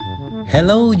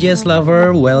Hello Jazz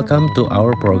Lover, welcome to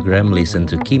our program Listen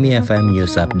to Kimi FM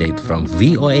News Update from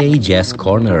VOA Jazz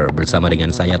Corner. Bersama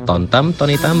dengan saya Tontam,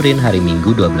 Tony Tamrin, hari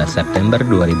Minggu 12 September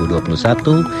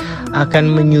 2021 akan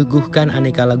menyuguhkan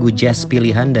aneka lagu jazz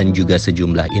pilihan dan juga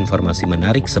sejumlah informasi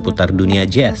menarik seputar dunia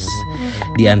jazz.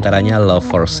 Di antaranya Love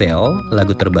for Sale,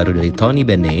 lagu terbaru dari Tony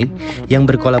Bennett yang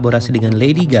berkolaborasi dengan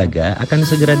Lady Gaga akan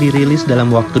segera dirilis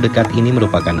dalam waktu dekat. Ini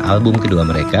merupakan album kedua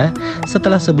mereka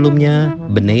setelah sebelumnya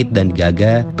Bennett dan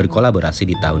Gaga berkolaborasi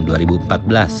di tahun 2014.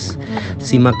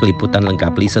 Simak liputan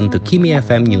lengkap Listen to Kimi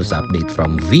FM News Update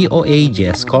from VOA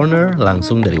Jazz Corner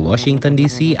langsung dari Washington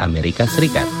DC, Amerika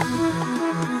Serikat.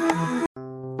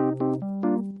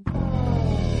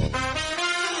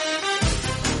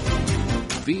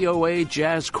 VOA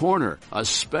Jazz Corner, a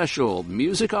special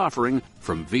music offering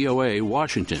from VOA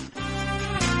Washington.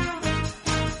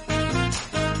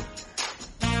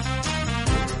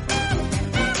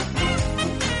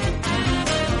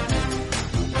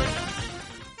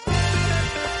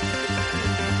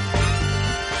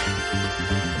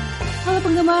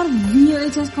 Penggemar VOA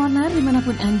Jazz Corner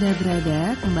dimanapun Anda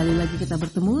berada, kembali lagi kita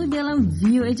bertemu dalam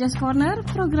VOA Jazz Corner,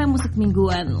 program musik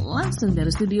mingguan langsung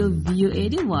dari studio VOA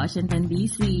di Washington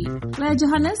DC. Lea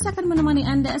Johannes akan menemani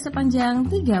Anda sepanjang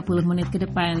 30 menit ke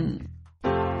depan.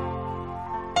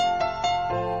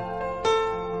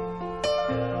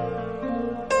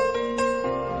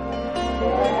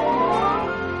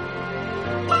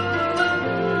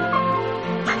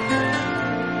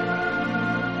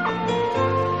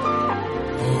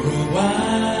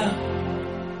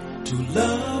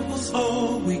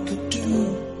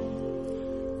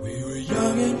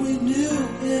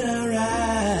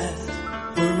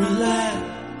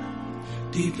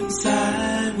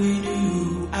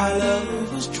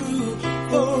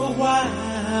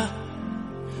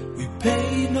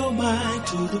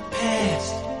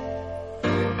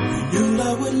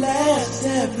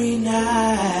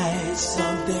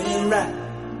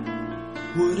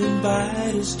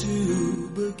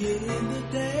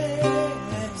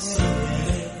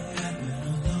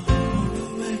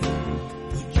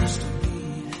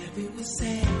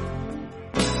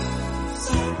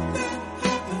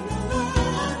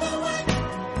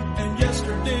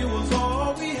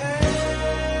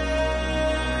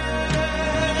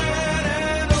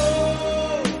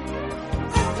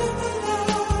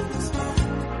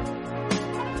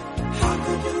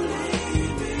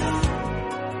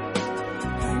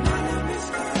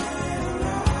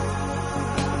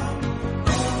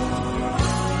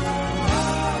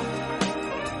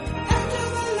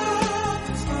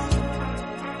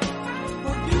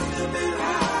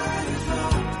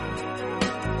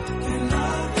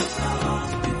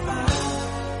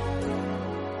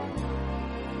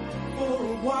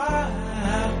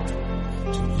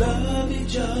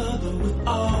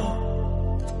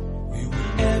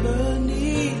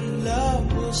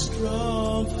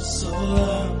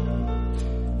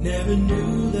 Never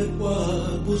knew that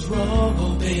what was wrong,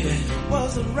 oh baby,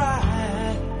 wasn't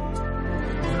right.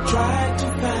 We tried to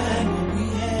find what we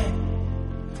had,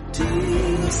 till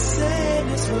the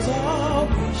sadness was all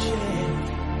we shared.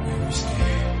 We were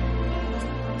scared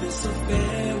this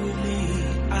affair would lead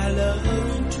our love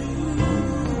into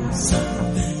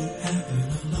something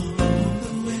happened along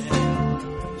the way.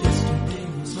 Yesterday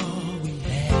was all we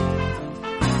had.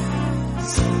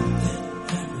 Something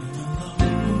happened along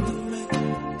the way.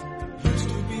 Used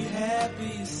to be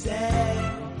happy, sad.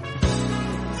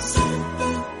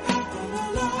 Something happened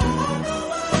along the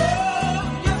way.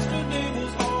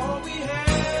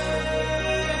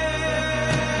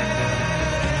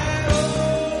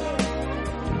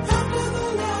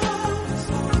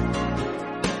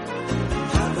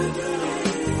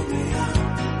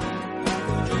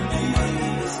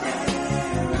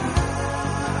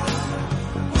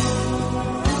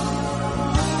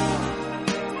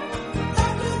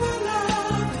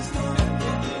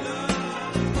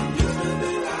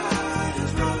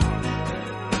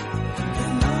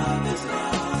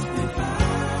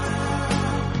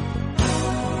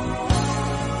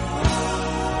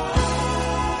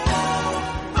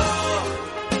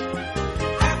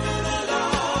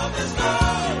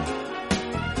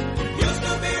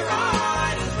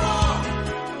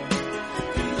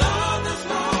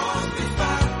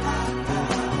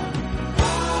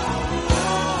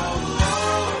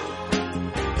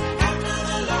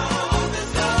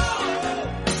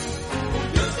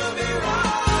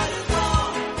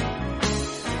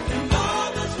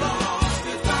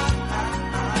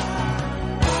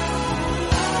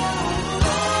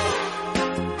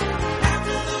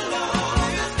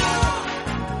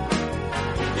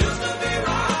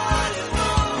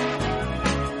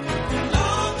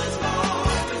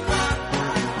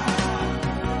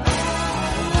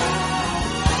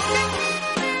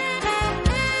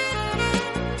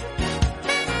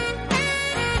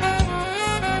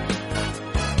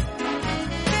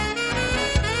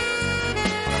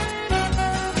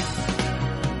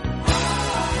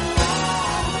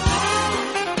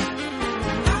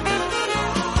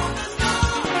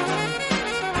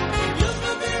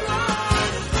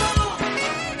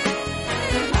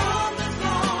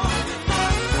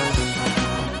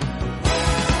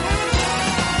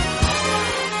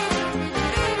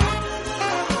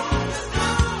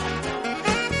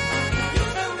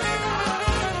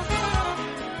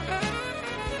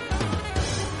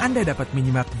 Anda dapat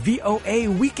menyimak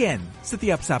VOA Weekend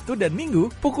setiap Sabtu dan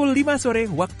Minggu pukul 5 sore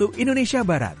waktu Indonesia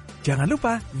Barat. Jangan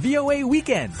lupa VOA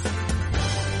Weekend.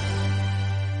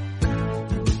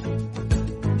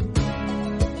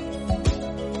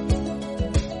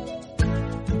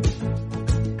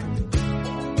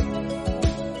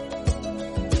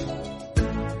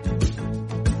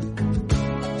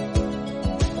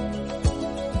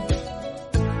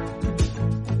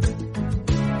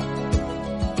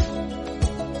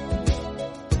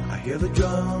 Hear the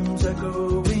drums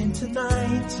echoing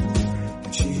tonight,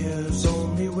 and she hears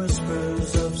only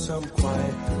whispers of some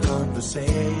quiet conversation.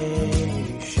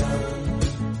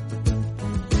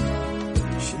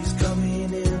 She's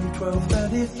coming in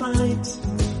 12:30 flight.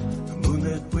 The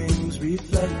moonlit wings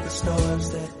reflect the stars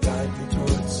that guide me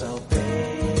towards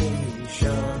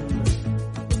salvation.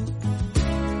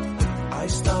 I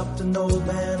stopped an old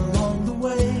man along the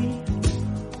way,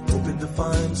 hoping to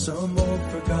find some old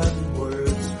forgotten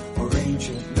words,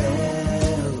 ancient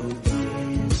melodies.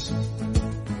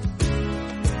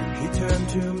 He turned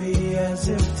to me as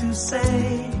if to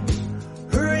say,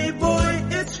 hurry boy,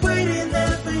 it's waiting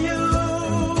there for you.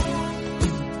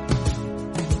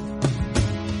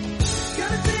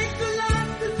 Gotta take a lot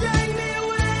to drag me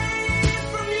away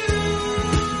from you.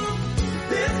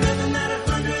 There's nothing that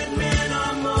 100 men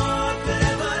or more could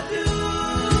ever do.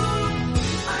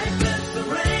 I bless the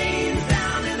rains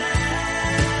down in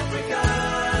Africa.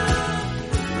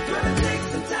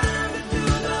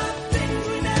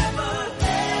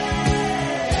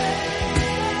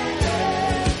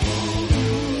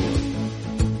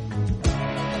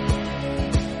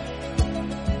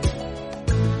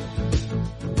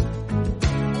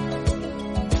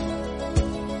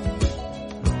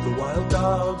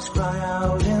 Dogs cry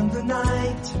out in the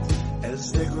night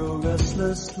as they grow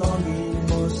restless, longing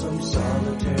for some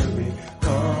solitary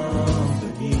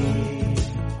company.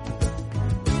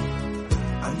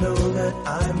 I know that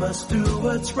I must do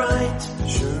what's right,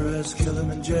 sure as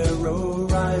Kilimanjaro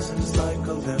rises like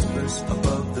Olympus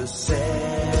above the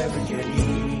Serengeti.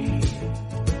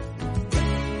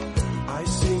 I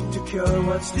seek to cure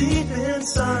what's deep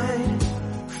inside,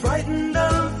 frightened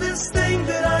of this thing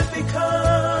that I've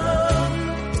become.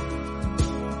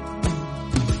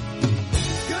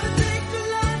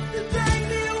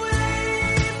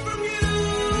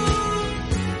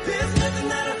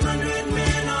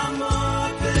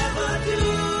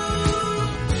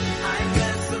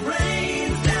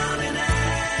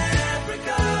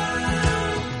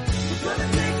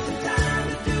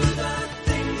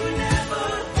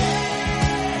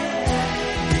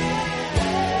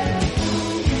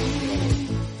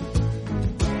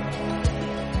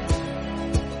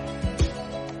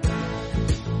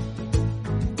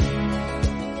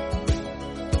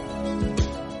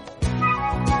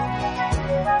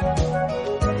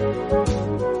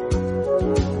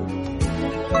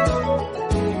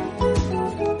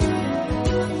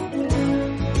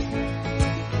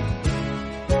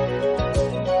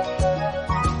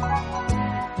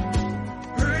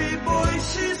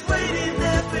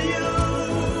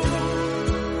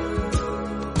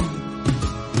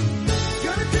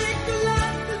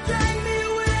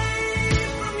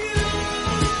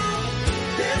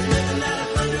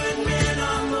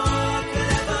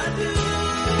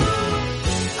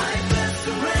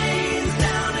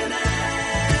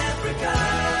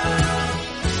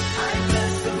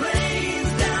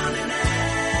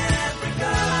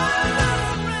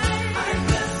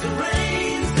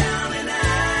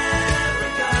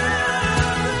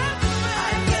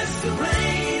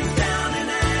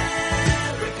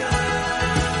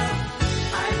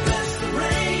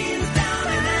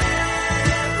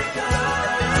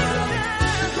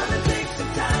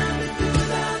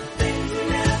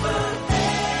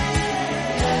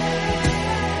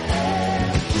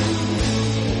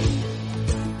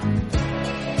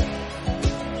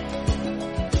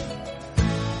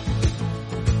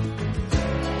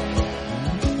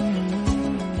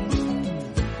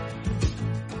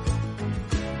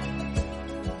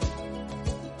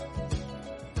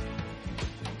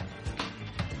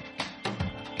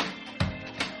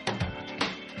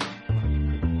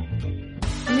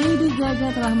 Lady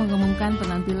Gaga telah mengumumkan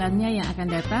penampilannya yang akan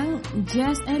datang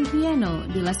Jazz and Piano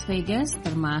di Las Vegas,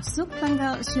 termasuk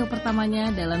tanggal show pertamanya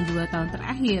dalam 2 tahun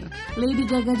terakhir. Lady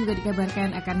Gaga juga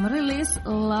dikabarkan akan merilis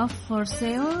Love for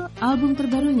Sale, album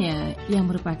terbarunya yang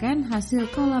merupakan hasil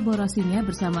kolaborasinya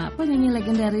bersama penyanyi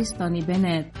legendaris Tony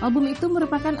Bennett. Album itu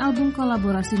merupakan album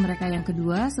kolaborasi mereka yang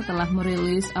kedua setelah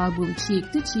merilis album Cheek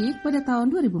to Cheek pada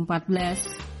tahun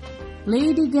 2014.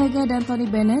 Lady Gaga dan Tony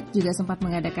Bennett juga sempat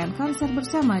mengadakan konser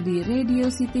bersama di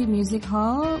Radio City Music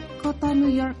Hall, kota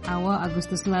New York awal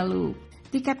Agustus lalu.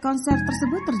 Tiket konser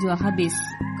tersebut terjual habis.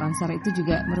 Konser itu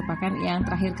juga merupakan yang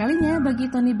terakhir kalinya bagi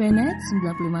Tony Bennett,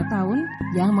 95 tahun,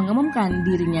 yang mengumumkan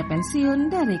dirinya pensiun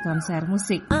dari konser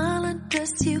musik. I'll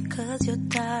undress you 'cause you're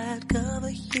tired, cover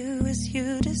you as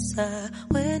you desire.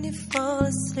 When you fall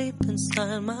asleep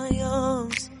inside my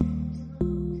arms,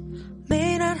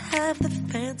 may not have the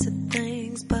fancy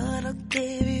things, but I'll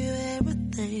give you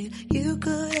everything you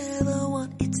could ever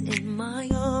want. It's in my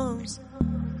arms.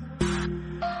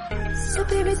 So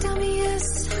baby, tell me yes,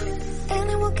 and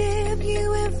I will give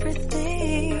you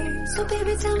everything. So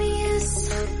baby, tell me yes,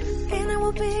 and I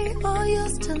will be all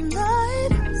yours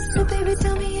tonight. So baby,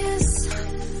 tell me yes,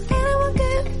 and I will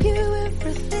give you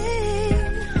everything.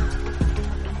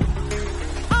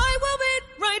 I will be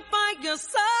right by your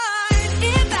side.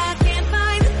 If I can't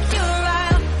find the cure,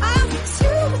 I'll get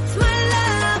you with my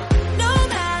love. No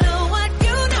matter what,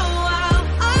 you know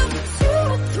I'll get you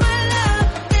with my love.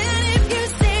 And if you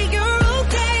say you're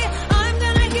okay, I'm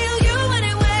gonna heal you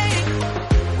anyway.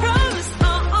 Promise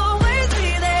I'll always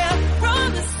be there.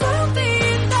 Promise I'll be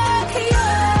the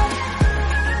cure.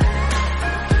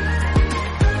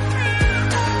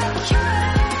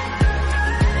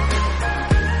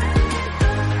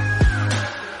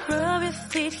 Rub your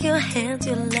feet, your hands,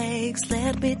 your legs.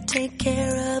 Let me take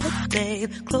care of it,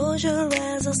 babe. Close your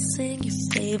eyes, I'll sing your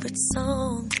favorite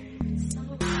song.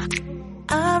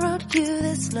 I wrote you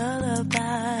this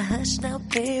lullaby. Hush now,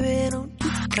 baby, don't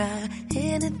you cry.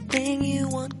 Anything you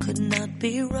want could not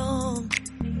be wrong.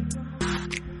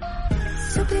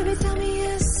 So baby, tell me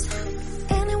yes,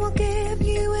 and I will give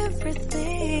you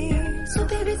everything. So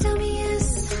baby, tell me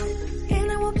yes,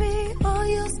 and I will be all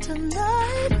yours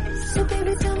tonight. So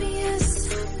baby, tell me yes,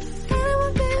 and I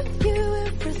will give you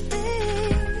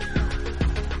everything.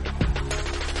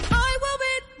 I will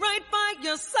be right by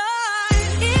your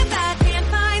side. If I can't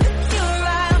find the cure,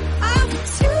 I'll get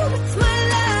you with my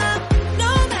love.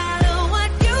 No matter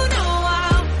what, you know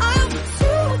I'll get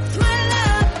you with my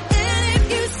love. And if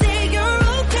you say you're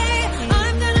okay,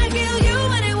 I'm gonna heal you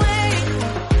anyway.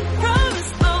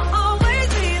 Promise I'll always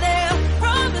be there.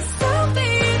 Promise I'll be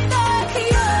the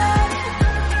cure.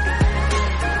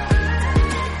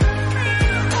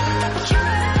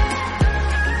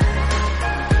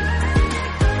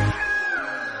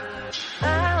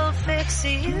 I'll fix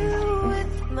you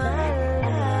with my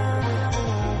love.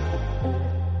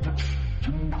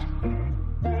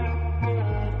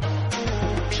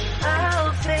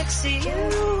 I'll fix you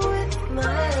with my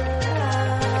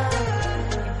love.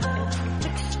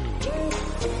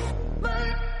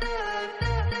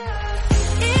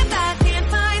 If I can't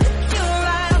find the cure,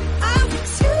 I'll get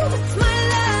you with my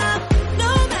love.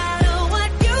 No matter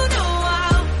what, you know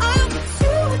I'll get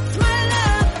you with my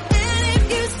love. And if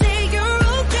you say you're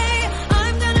okay,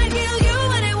 I'm gonna heal you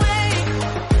anyway.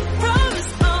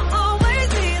 Promise I'll always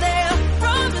be there.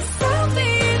 Promise I'll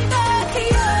be the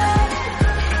cure.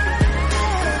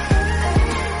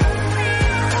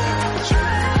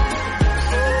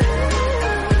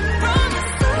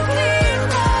 Promise I'll be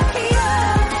the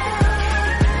cure.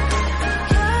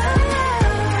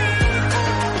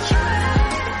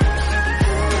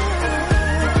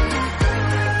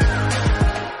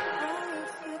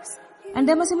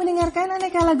 Anda masih mendengarkan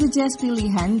aneka lagu jazz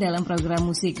pilihan dalam program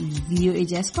musik VOA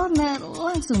Jazz Corner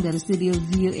langsung dari studio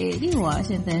VOA di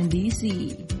Washington DC.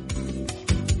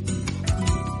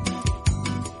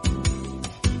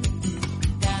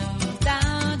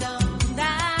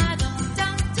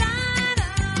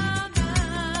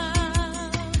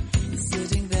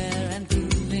 Sitting there and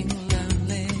feeling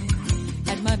lonely,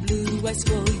 had my blue eyes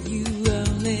for you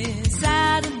only.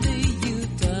 Suddenly you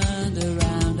turned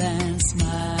around and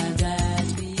smiled at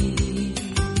me.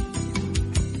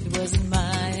 It wasn't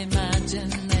my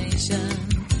imagination,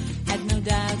 had no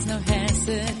doubts, no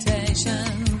hesitation.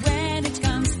 When it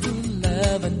comes to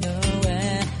love, I know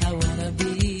where I wanna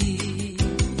be.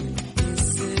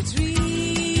 It's a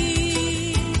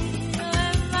dream, or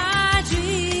am I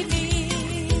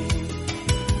dreaming?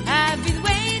 I've been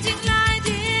waiting like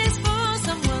this for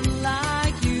someone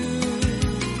like you.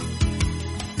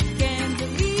 Can't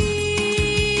believe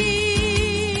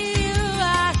you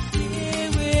are here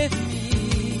with me.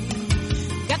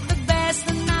 Got the best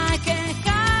and I can't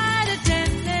hide it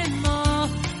anymore.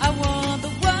 I want the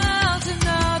world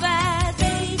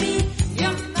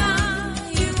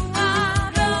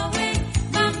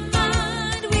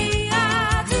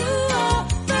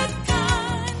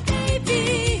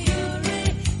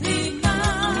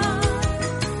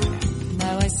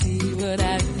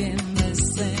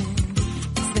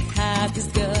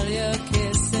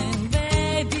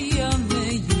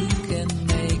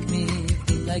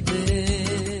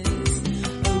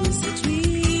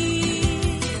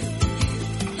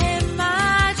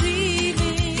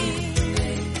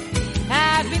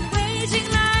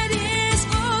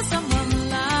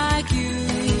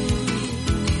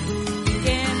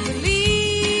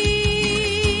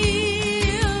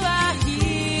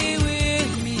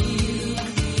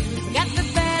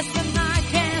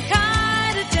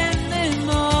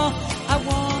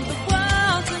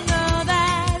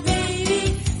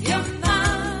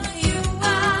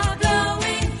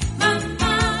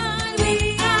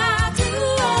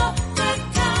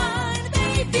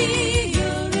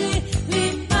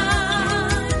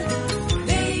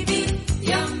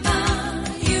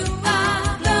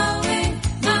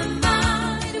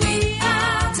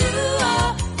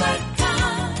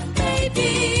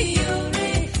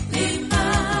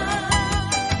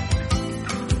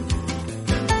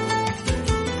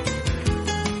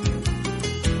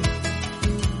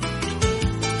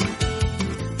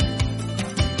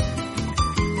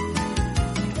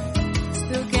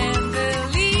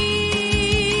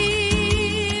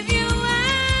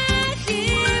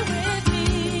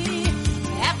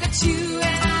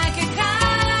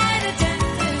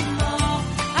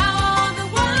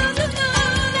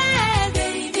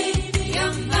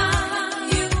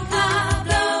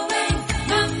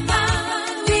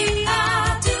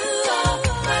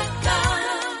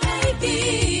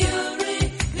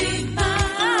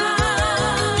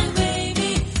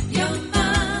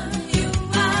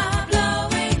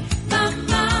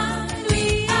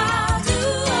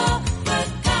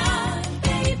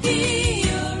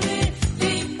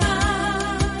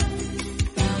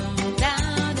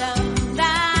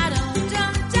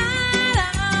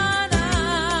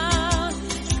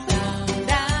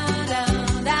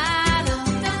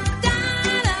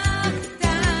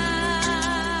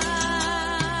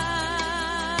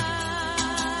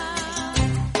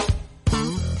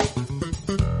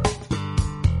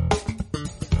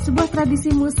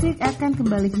Tradisi musik akan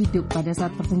kembali hidup pada saat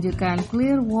pertunjukan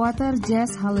Clearwater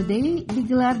Jazz Holiday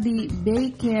digelar di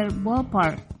Baycare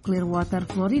Ballpark, Clearwater,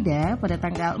 Florida pada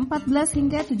tanggal 14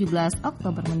 hingga 17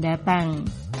 Oktober mendatang.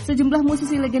 Sejumlah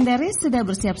musisi legendaris sudah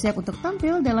bersiap-siap untuk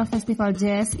tampil dalam festival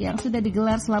jazz yang sudah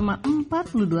digelar selama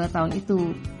 42 tahun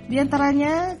itu. Di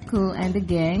antaranya Kool and the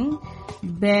Gang,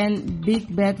 band Big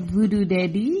Bad Voodoo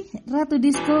Daddy, Ratu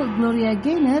Disco Gloria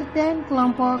Gaynor, dan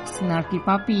kelompok Snarky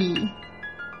Puppy.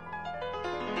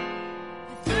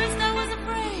 First I was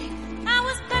afraid, I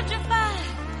was petrified,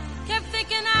 kept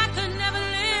thinking I could never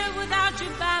live without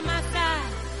you by my side.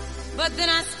 But then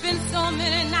I spent so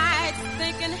many nights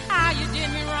thinking how you did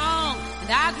me wrong, and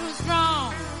I grew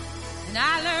strong, and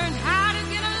I learned how to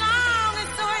get along,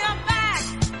 and so you're back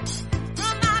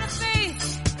from outer space.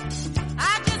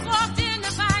 I just walked in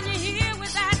to find you here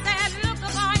with that sad look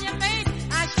upon your face.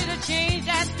 I should have changed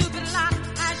that stupid lock,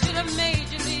 I should have made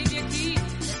you leave your key.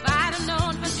 If I'd have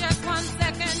known for just 1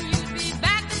 second you'd be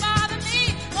back to bother me.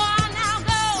 Oh, now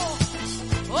go,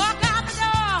 walk out the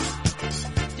door,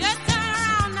 just turn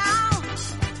around now,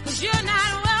 'cause you're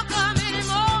not welcome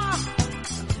anymore.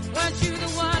 Weren't you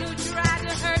the one who tried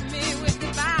to hurt me with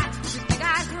goodbye? You think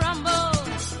I'd crumble?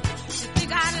 You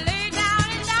think I'd lay down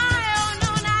and die? Oh,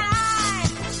 no, not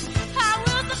I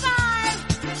will survive.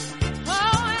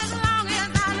 Oh, as long as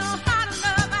I know how to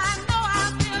love, I know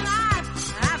I'll be alive.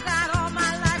 I've got all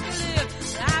my life to live,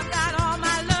 I've got all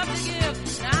my love to give,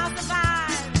 and I'll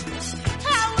survive.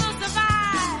 I will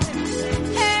survive.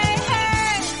 Hey,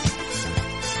 hey.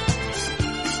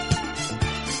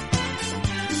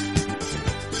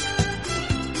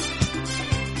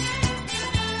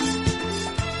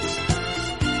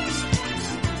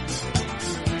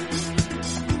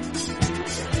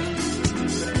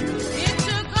 It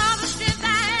took all the strength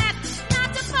I had not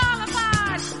to fall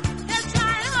apart, and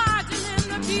trying hard to mend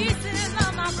the pieces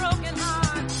of my broken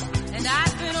heart. And I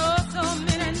spent so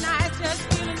many nights just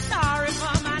feeling sorry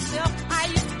for myself. I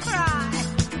used to cry,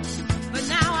 but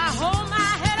now I hold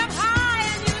my head up high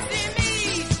and you see me,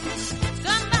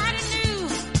 somebody new.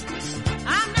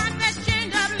 I'm not that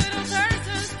chained up little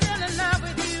person still in love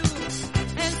with you.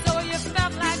 And so you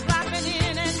felt like dropping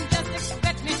in and just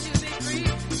expect me to be free.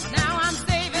 Now I'm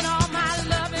saving all my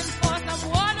loving for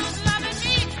someone who's loving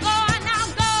me. Go on now,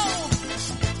 go,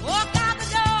 walk out the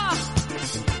door,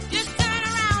 just turn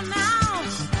around now,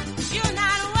 'cause you're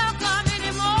not welcome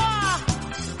anymore.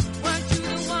 Weren't you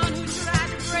the one who tried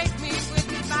to break me with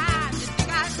goodbye? You think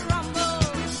I'd crumble?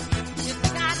 You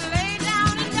think I'd lay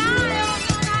down and die? Oh,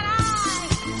 no, not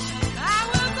I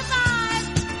will survive.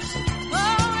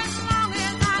 Oh, as long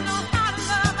as I know how to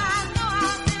love, I know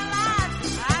I'll be alive.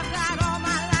 I've got all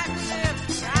my life to live,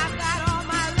 I've got all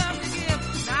my love to give,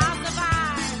 and I'll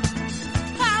survive.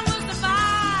 I will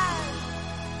survive.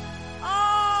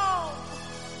 Oh,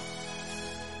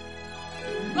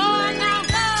 go on now,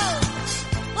 go,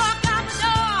 walk out the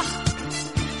door,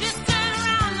 just turn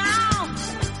around now,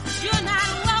 'cause you're not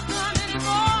welcome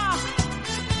anymore.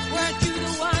 Weren't you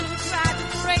the one who tried to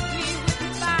break me with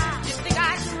goodbye? You think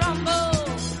I'd crumble?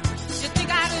 You think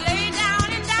I'd lay down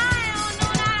and die? Oh, no,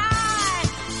 not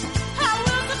I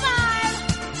will survive.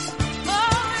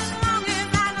 Oh, as long as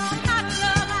I know how to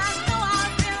love, I know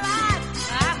I'll be alive.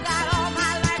 I've got all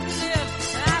my life to live,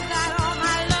 I've got all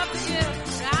my love to give,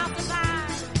 and I'll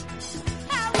survive.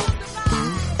 I will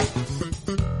survive.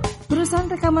 Perusahaan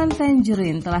rekaman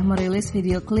Tangerine telah merilis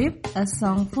video klip A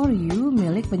Song For You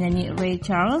milik penyanyi Ray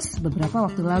Charles beberapa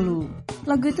waktu lalu.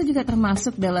 Lagu itu juga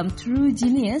termasuk dalam True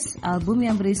Genius, album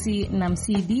yang berisi 6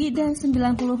 CD dan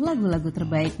 90 lagu-lagu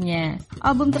terbaiknya.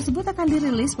 Album tersebut akan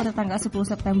dirilis pada tanggal 10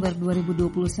 September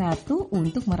 2021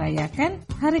 untuk merayakan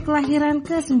hari kelahiran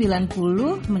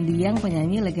ke-90 mendiang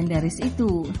penyanyi legendaris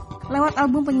itu. Lewat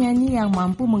album penyanyi yang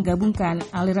mampu menggabungkan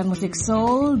aliran musik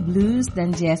soul, blues,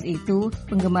 dan jazz itu,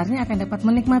 penggemarnya akan dapat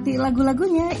menikmati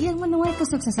lagu-lagunya yang menuai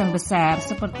kesuksesan besar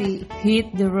seperti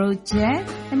Hit the Road Jack,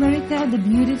 America the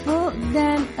Beautiful,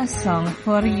 dan A Song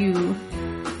For You.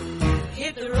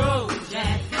 Hit the road,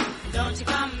 Jack. Don't you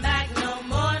come back no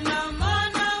more, no more,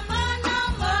 no more, no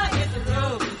more. Hit the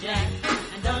road, Jack.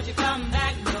 And don't you come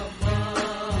back no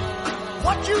more.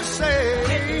 What you say?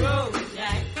 Hit the road,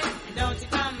 Jack. And don't you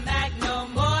come back no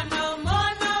more, no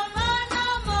more, no more, no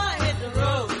more. Hit the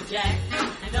road, Jack.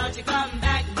 And don't you come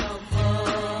back no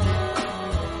more.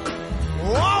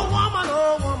 Oh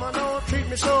woman, don't treat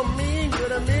me so mean. You're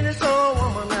the meanest old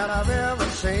woman that I've ever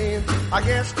seen. I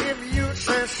guess if you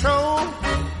say so,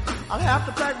 I'll have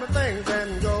to pack my things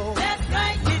and go. That's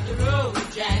right, hit the road,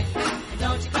 Jack. And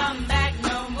don't you come back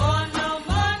no more, no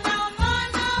more, no more,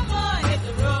 no more. Hit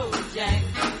the road, Jack.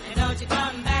 And don't you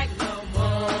come back no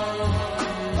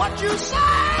more. What you say?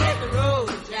 Hit the road,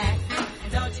 Jack,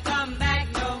 and don't you come back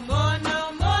no more, no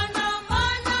more, no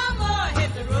more, no more.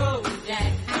 Hit the road,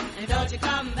 Jack, and don't you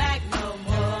come back no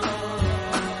more.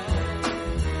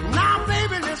 Now,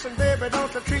 baby, listen, baby,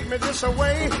 don't you treat me this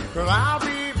away, 'cause I'll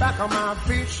be back on my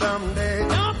feet someday.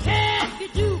 Don't care if you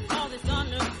do, 'cause it's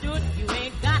understood. You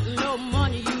ain't got no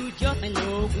money, you just ain't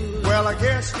no good. Well, I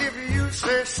guess if you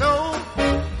say so,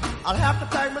 I'll have to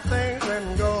pack my things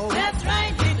and go. That's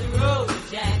right, hit the road,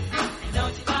 Jack, and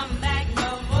don't you come back no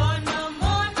more, no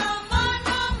more, no more,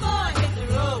 no more. Hit the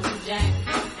road, Jack,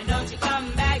 and don't you come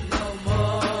back no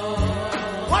more.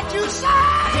 What you say?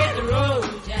 Hit the road,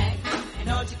 Jack, and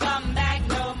don't you come back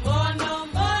no more, no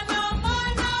more, no more,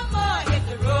 no more. Hit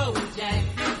the road, Jack,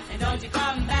 and don't you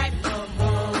come back no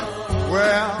more.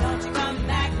 Well, Don't you come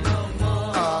back no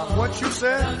more. what you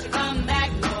said? Don't you come back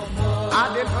no more. I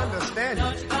didn't understand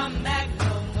Don't it. you come back no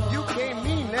more. You can't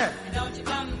mean that. Don't you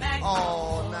come back no more.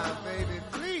 Oh, now, baby,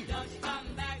 please. Don't you come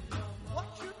back no more. What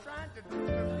you trying to do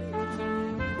to me?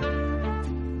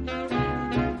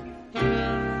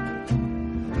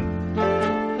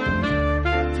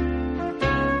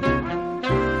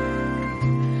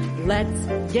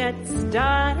 Let's get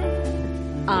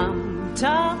started. I'm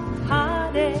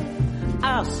tough-hearted.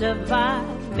 I'll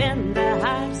survive in the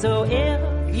high. So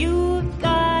if you've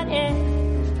got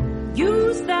it,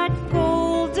 use that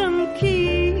golden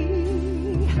key.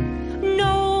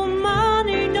 No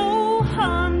money, no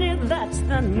honey. That's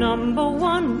the number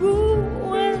one rule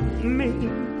with me.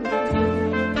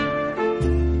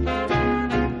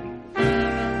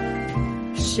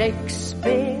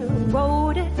 Shakespeare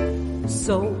wrote it,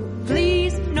 so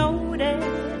please note it.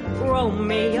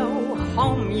 Romeo,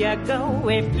 home you go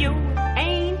if you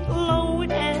ain't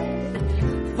loaded.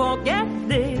 Forget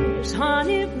this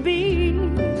honeybee.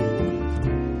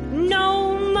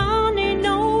 No money,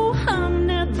 no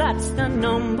honey. That's the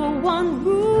number one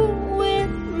rule with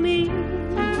me.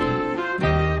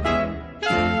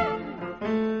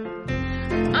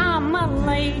 I'm a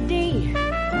lady,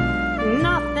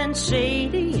 nothing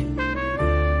shady,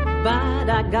 but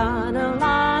I got a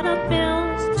lot of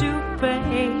bills to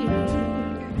pay.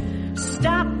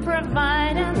 Stop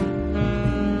providing,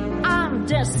 I'm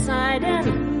deciding.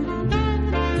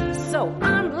 So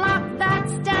unlock that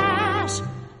stash,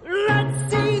 let's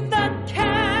see the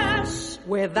cash.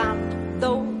 Without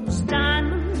those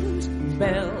diamonds,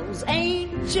 bells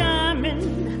ain't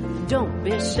chiming. Don't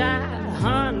be shy,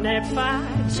 honey, if I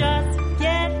just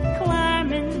get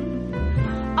climbing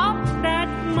up that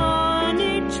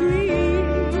money tree.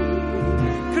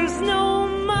 'Cause no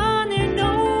money,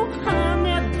 no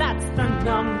honey, that's the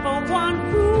number one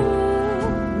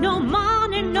rule. No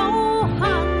money, no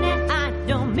honey, I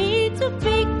don't mean to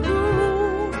be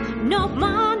cruel. No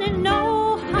money,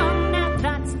 no honey,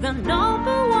 that's the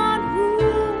number one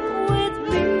rule with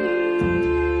me.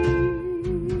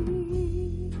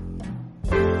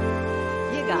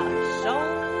 You gotta show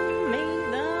me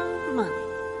the money.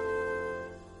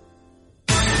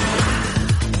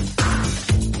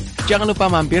 Jangan lupa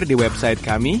mampir di website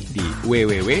kami di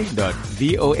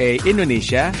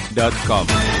www.voaindonesia.com.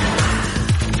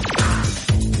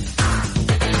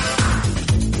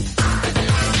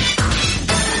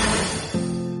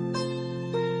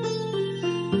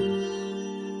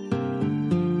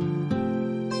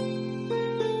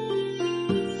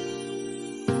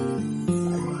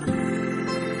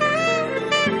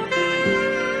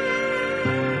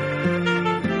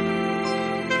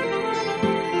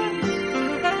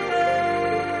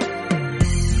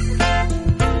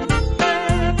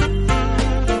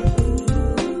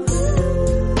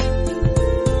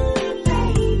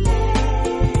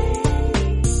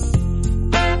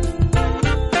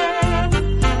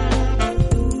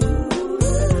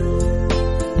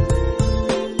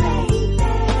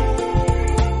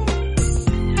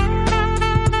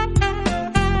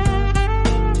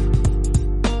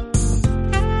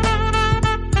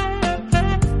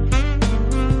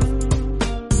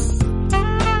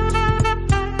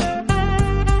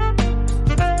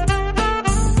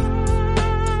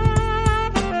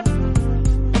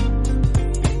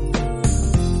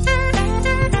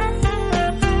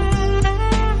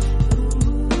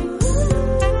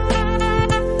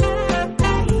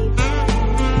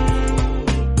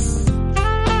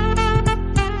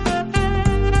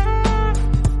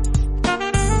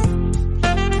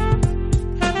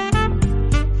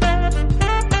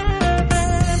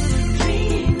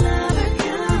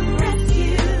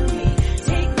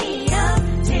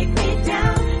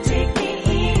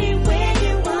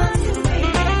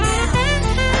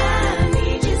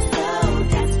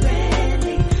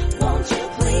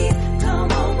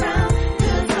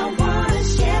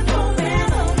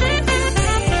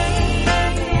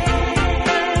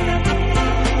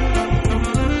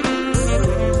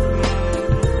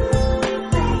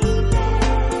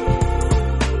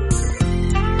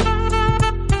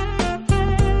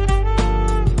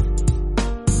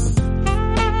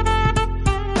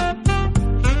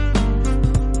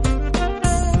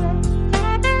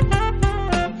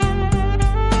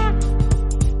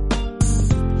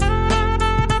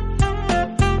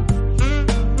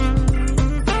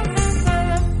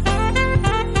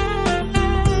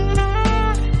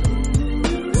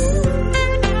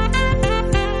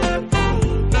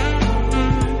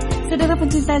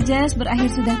 pecinta jazz, berakhir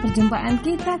sudah perjumpaan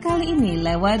kita kali ini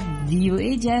lewat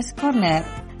VOA Jazz Corner.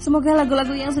 Semoga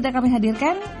lagu-lagu yang sudah kami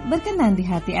hadirkan berkenan di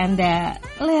hati Anda.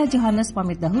 Lea Johannes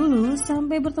pamit dahulu,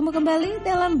 sampai bertemu kembali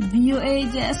dalam VOA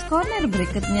Jazz Corner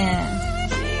berikutnya.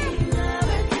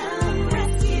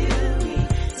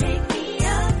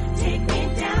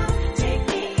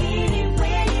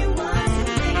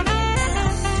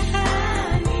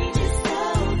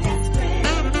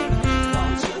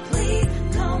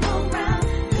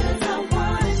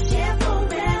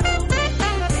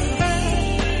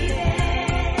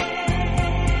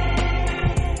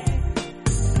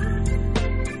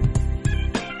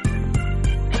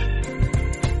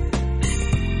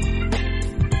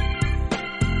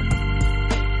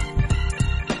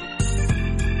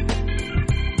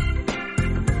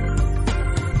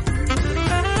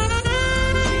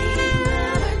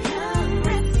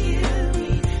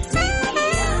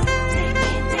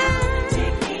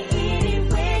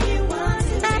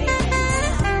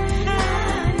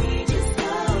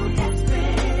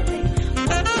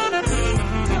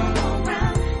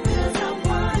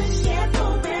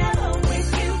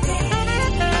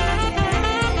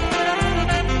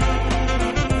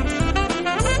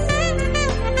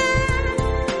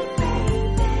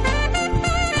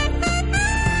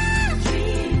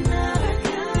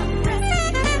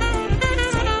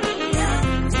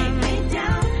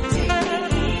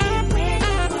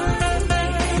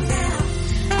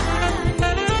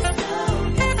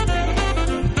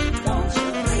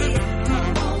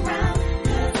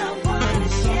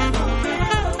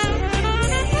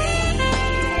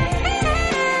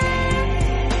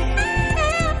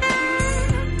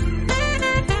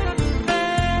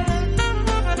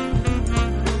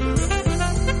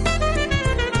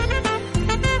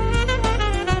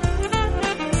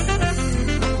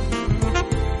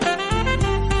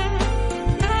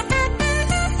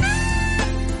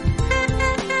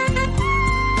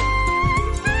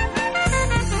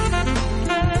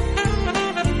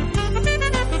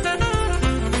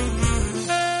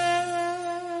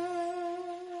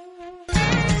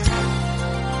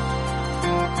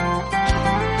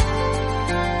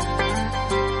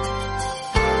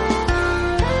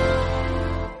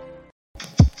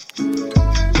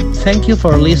 Thank you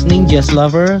for listening, Jazz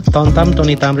Lover. Tontam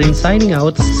Tony Tamrin signing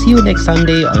out. See you next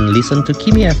Sunday on Listen to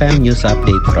Kimi FM News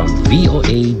Update from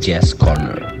VOA Jazz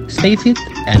Corner. Stay fit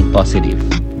and positive.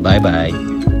 Bye-bye.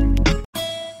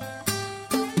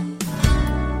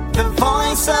 The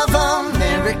voice of